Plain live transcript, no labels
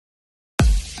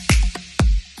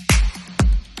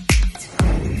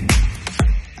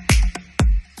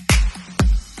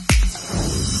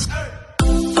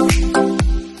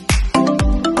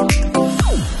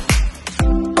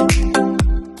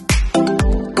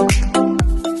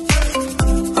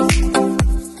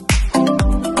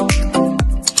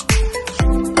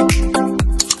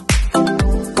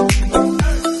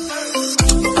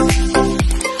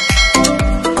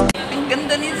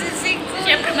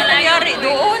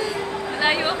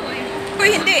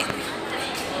Uy, hindi.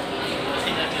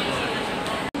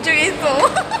 Video ito.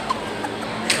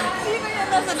 Sino yan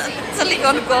sa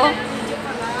likod ko?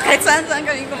 Kahit saan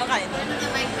kami kumakain.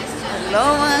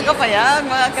 Hello mga kapayag,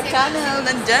 mga ka-channel,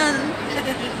 nandyan.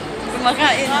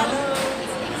 Kumakain.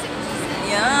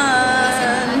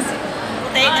 Yan.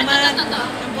 Puti naman.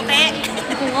 Ang puti.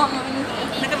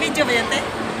 Naka-video ba yan, te?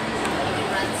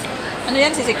 Ano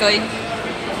yan, si Sikoy?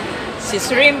 Si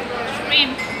Shrimp.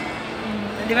 Shrimp.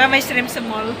 Di ba may shrimp sa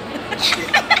mall?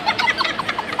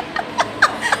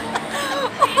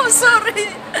 Oh, sorry.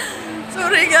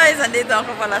 Sorry guys, andito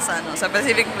ako pala sa, sa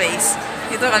Pacific Place.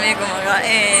 Dito kami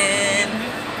kumakain.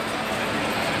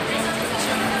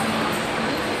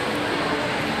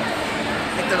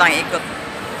 Ito lang ikot.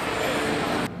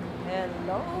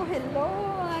 Hello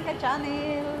mga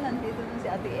ka-channel. Nandito na si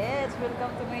Ate Eds.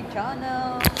 Welcome to my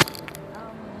channel.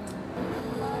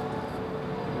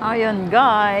 Ayun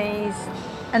guys.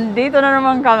 Andito na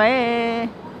naman kami.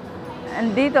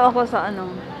 Andito ako sa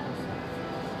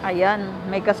ayan,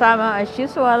 may kasama as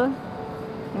usual.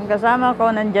 Yung kasama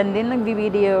ko, nandyan din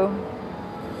nagbi-video.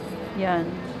 Yan.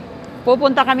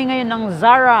 Pupunta kami ngayon ng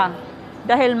Zara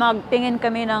dahil magtingin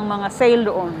kami ng mga sale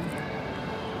doon.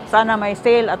 Sana may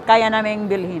sale at kaya naming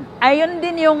bilhin. Ayun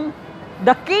din yung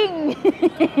The King.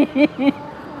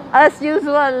 As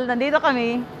usual, nandito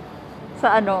kami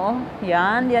sa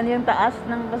yan yung taas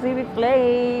ng Pacific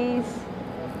Place.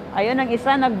 Ayun ang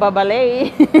isa nagbabalay.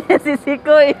 Si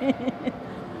Sikoy.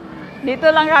 Dito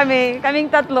lang kaming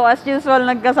tatlo as usual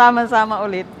nagkasama-sama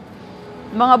ulit.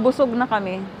 Mga busog na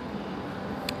kami.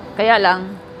 Kaya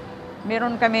lang,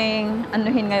 meron kaming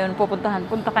ngayon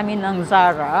punta kami ng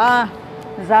Zara.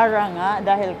 Zara nga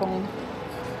dahil kung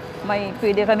may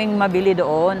pwede kaming mabili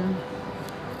doon.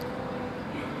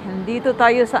 Nandito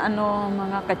tayo sa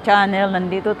mga ka-channel,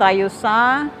 nandito tayo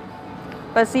sa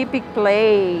Pacific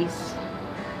Place.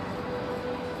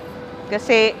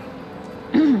 Kasi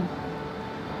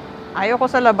ayoko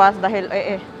sa labas dahil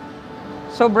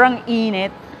sobrang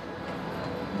init.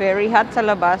 Very hot sa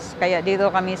labas. Kaya dito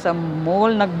kami sa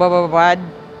mall nagbababad.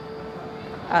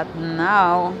 At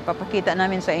now, papakita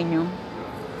namin sa inyo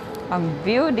ang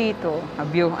view dito.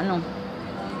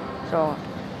 So,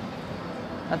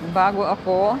 at bago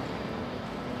ako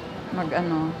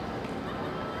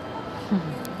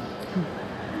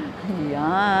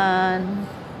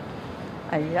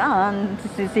Ayan,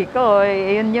 si Sikoy.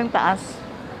 Ayun yung taas.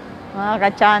 Mga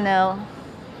ka-channel.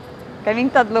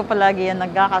 Kaming tatlo palagi yan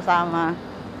nagkakasama.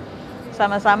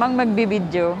 Sama-samang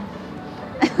magbibideo.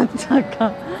 At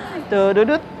saka,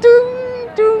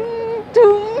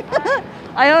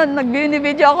 ayun,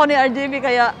 nagbibideo ako ni RGB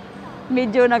kaya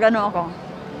medyo ako.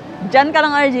 Diyan ka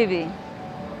lang RGB.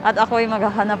 At ako'y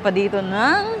maghahanap pa dito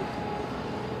ng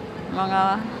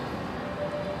mga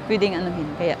pwedeng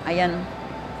Kaya, ayan,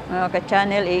 mga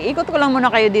ka-channel. Ikot ko lang muna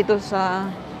kayo dito sa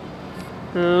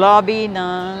lobby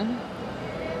ng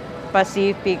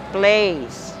Pacific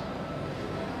Place.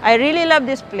 I really love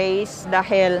this place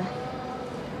dahil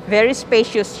very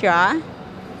spacious siya.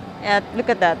 At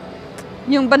look at that.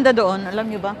 Yung banda doon, alam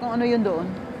nyo ba kung ano yun doon?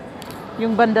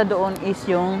 Yung banda doon is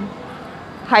yung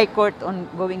High Court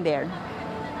on going there.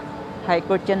 High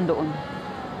Court yan doon.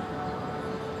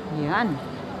 Yan.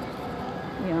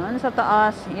 Yan sa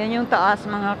taas. Yan yung taas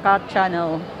mga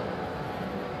ka-channel.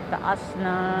 Taas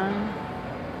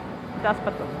pa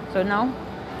to. So now,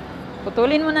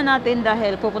 putulin muna natin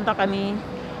dahil pupunta kami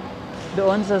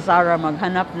doon sa Zara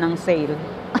maghanap ng sale.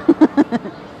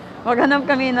 Maghanap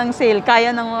kami ng sale.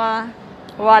 Kaya ng mga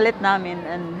wallet namin.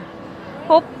 And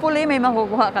hopefully may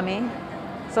makukuha kami.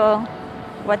 So,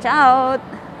 watch out.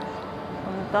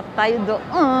 Pumunta tayo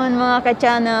doon mga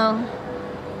ka-channel.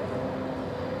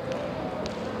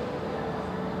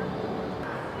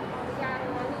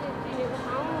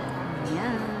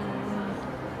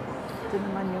 Ito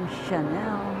naman yung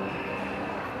Chanel.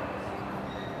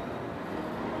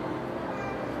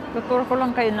 Tuturo ko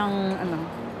lang kayo ng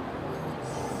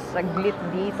saglit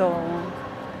dito.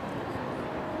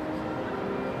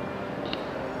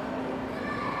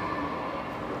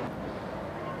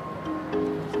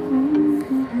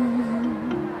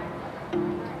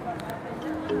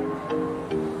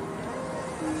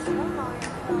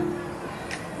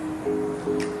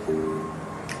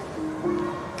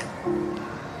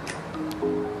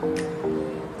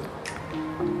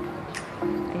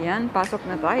 Ayan, pasok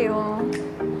na tayo.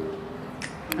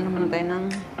 Muna tayo ng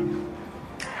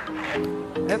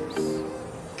oops.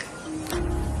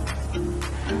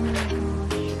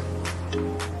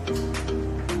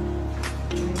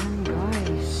 Ayan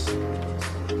guys.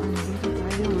 Andito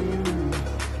tayo ngayon.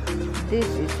 This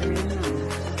is really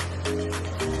nice.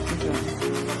 Ito.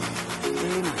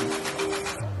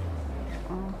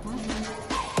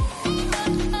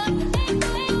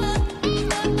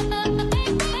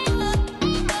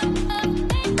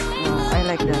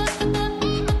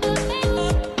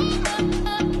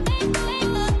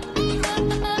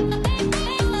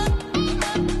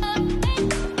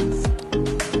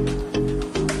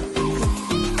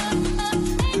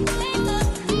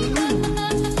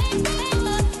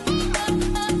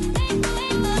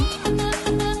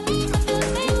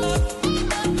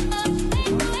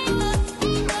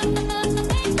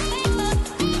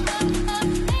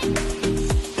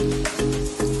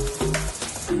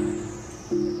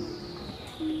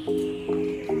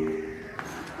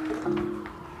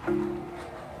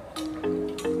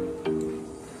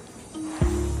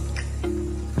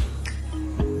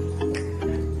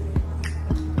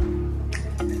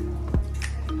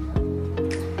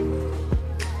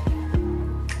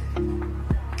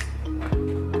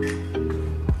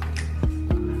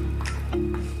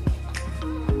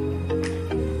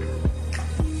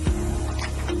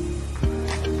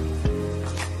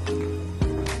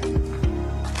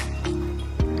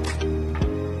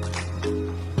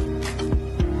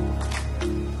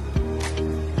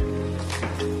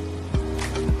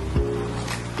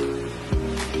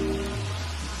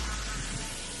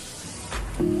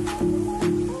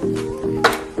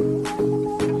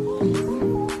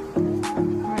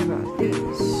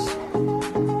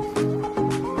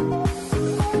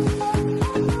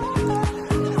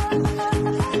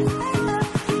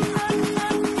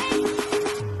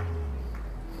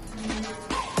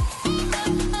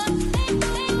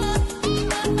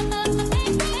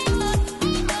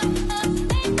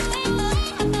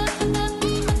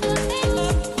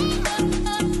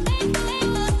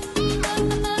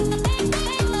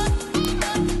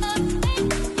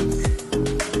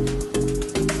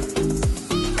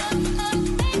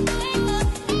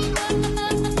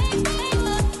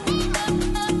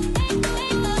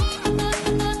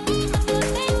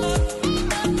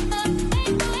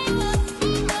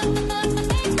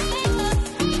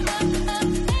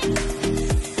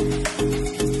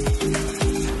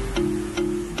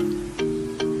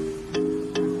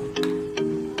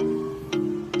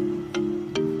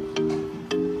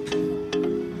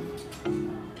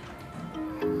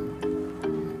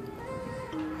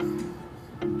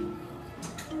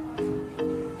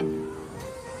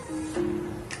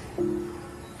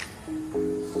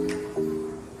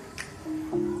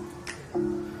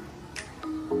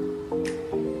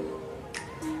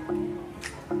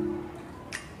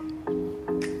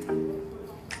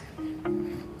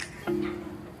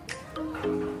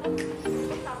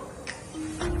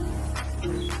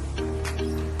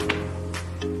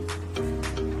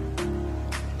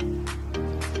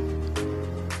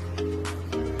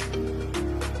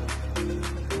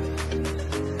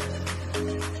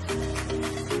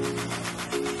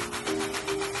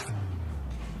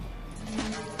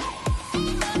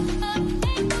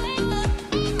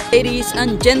 Ladies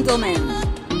and gentlemen,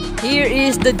 here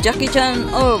is the Jackie Chan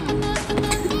of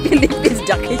Philippines.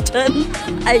 Jackie Chan.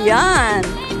 Ayan.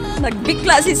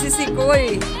 Nagbikla si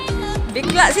Sisikoy.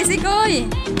 Bikla si Sisikoy.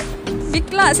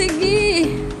 Bikla,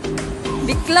 sige.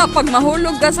 Bikla pag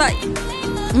mahulog ka sa...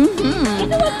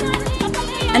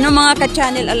 Ano mga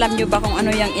ka-channel, alam nyo ba kung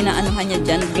ano yung inaanuhan niya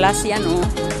dyan? Glass yan, oh.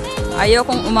 Ayaw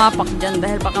kong umapak dyan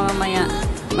dahil baka mamaya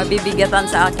mabibigatan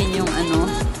sa akin yung ano.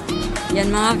 Yan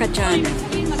mga ka-channel.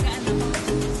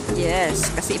 Yes,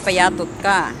 kasi ipayatot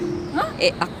ka.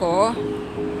 Eh ako,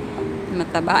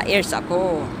 mataba ears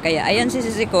ako. Kaya ayan si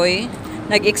Sisikoy,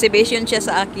 nag-exhibition siya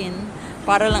sa akin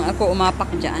para lang ako umapak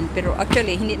dyan. Pero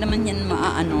actually, hindi naman yan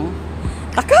maaano.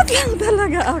 Takot lang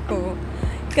talaga ako.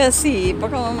 Kasi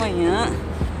baka mamaya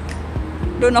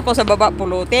doon ako sa baba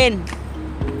pulutin.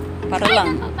 Para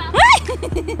lang.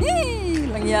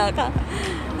 Langya ka.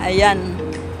 Ayan.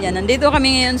 Yan, nandito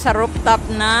kami ngayon sa rooftop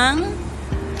ng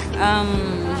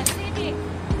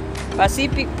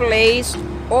Pacific Place,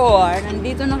 or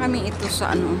nandito na kami ito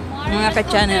sa ano, mga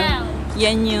ka-channel.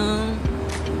 Yan yung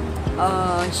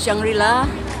Shangri-La.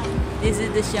 This is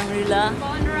the Shangri-La.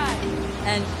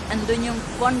 And andun yung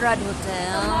Conrad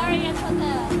Hotel.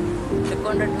 The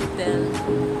Conrad Hotel.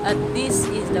 At this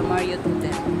is the Marriott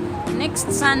Hotel. Next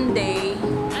Sunday,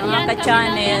 mga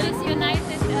ka-channel.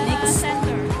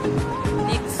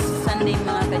 Next Sunday,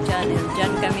 mga ka-channel.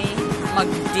 Diyan kami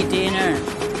magdi-dinner.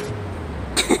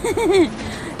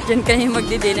 Diyan kami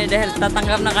magdi-dinner dahil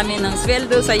tatanggap na kami ng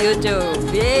sweldo sa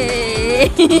YouTube. Yay!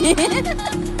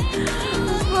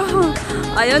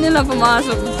 Ayaw nila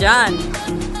pumasok dyan.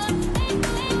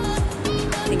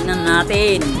 Tingnan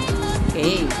natin.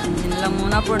 Okay. Yun lang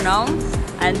muna for now.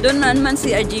 Andun naman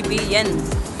si RGB yan.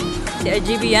 Si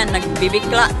RGB yan.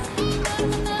 Nagbibikla.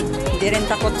 Hindi rin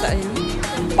takot sa ayun.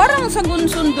 Parang sa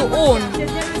gunsun doon.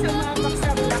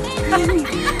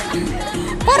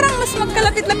 Parang mas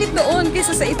magkalapit-lapit doon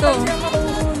kaysa sa ito.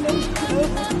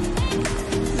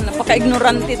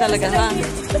 Napaka-ignorante talaga, ha?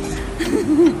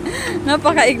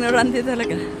 Napaka-ignorante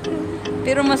talaga.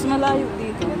 Pero mas malayo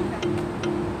dito.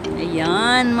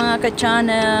 Ayan, mga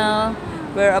ka-channel.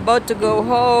 We're about to go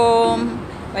home.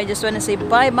 I just want to say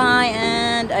bye-bye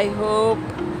and I hope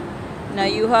na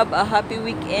you have a happy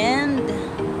weekend.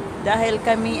 Dahil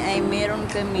kami ay meron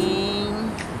kaming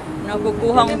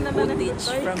nakukuhang footage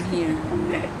from here.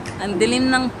 Ang dilim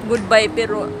ng goodbye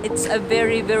pero it's a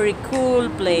very very cool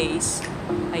place.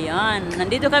 Ayan,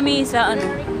 nandito kami sa ano.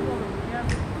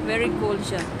 Very cool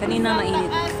siya. Kanina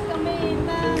mainit.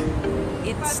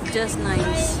 It's just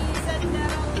nice.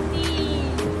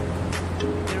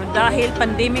 Pero dahil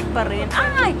pandemic pa rin.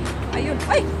 Ay! Ayun!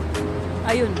 Ay!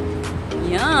 Ayun.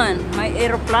 Yan. May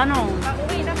aeroplano.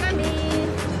 Pauwi na kami.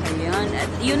 Ayan.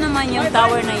 At yun naman yung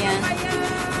tower na yan.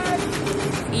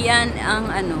 Iyan ang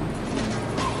ano.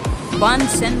 Bond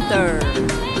Center.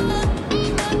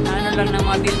 Ano lang ng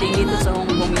mga building dito sa Hong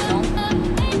Kong, you know?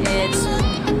 It's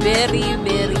very,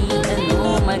 very,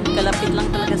 ano, magkalapit lang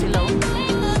talaga sila, oh.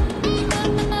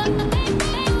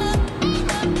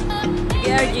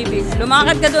 Sige, RGB.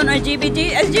 Lumakad ka doon, RGB.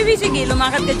 RGB, sige,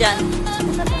 lumakad ka dyan.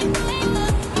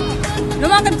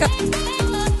 Lumakad ka.